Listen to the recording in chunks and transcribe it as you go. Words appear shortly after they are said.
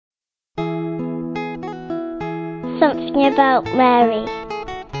something about Mary.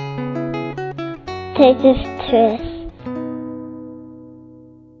 Totus2us.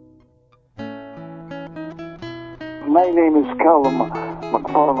 My name is Callum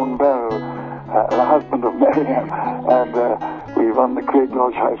McFarlane Barrow, the husband of Marianne, and we run the Great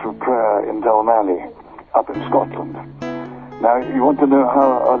Lodge House of Prayer in Dalmally, up in Scotland. Now, you want to know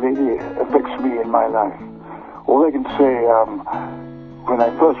how Our Lady affects me in my life? All I can say, when I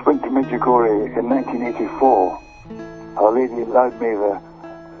first went to Medjugorje in 1984, Our Lady allowed me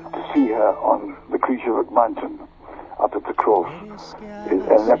to see her on the Krzyżowiec mountain, up at the cross. And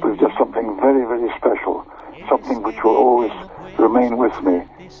that was just something very, very special, something which will always remain with me,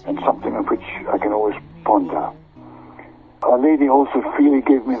 and something on which I can always ponder. Our Lady also freely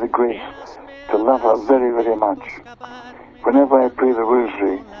gave me the grace to love her very, very much. Whenever I pray the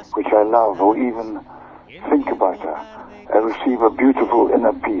rosary, which I love, or even think about her, I receive a beautiful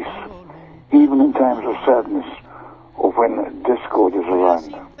inner peace, even in times of sadness or when discord is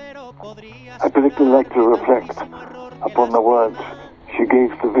around. I particularly like to reflect upon the words she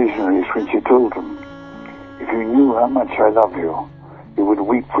gave the visionaries when she told them, "If you knew how much I love you, you would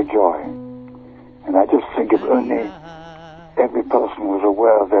weep for joy." And I just think if only every person was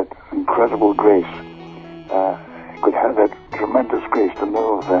aware of that incredible grace, could have that tremendous grace to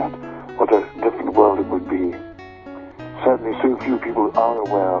know of that, what a different world it would be. Sadly, so few people are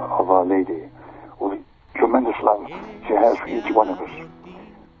aware of Our Lady, or the tremendous love she has for each one of us.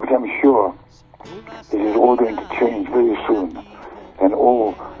 But I'm sure it is all going to change very soon, and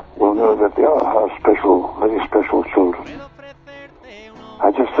all will know that they are her special, very special children.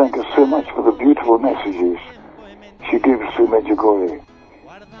 I just thank her so much for the beautiful messages she gives to Medjugorje,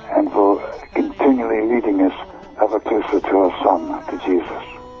 and for continually leading us ever closer to our Son, to Jesus,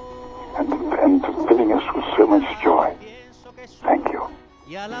 and filling us with so much joy. Thank you.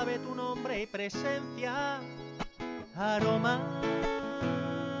 Y alabe tu nombre y presencia, aroma.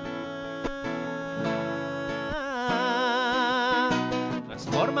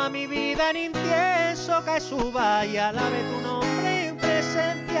 Transforma mi vida en incienso que suba y alabe tu nombre y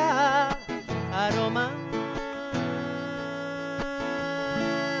presencia, aroma.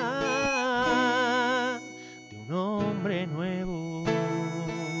 De un hombre nuevo.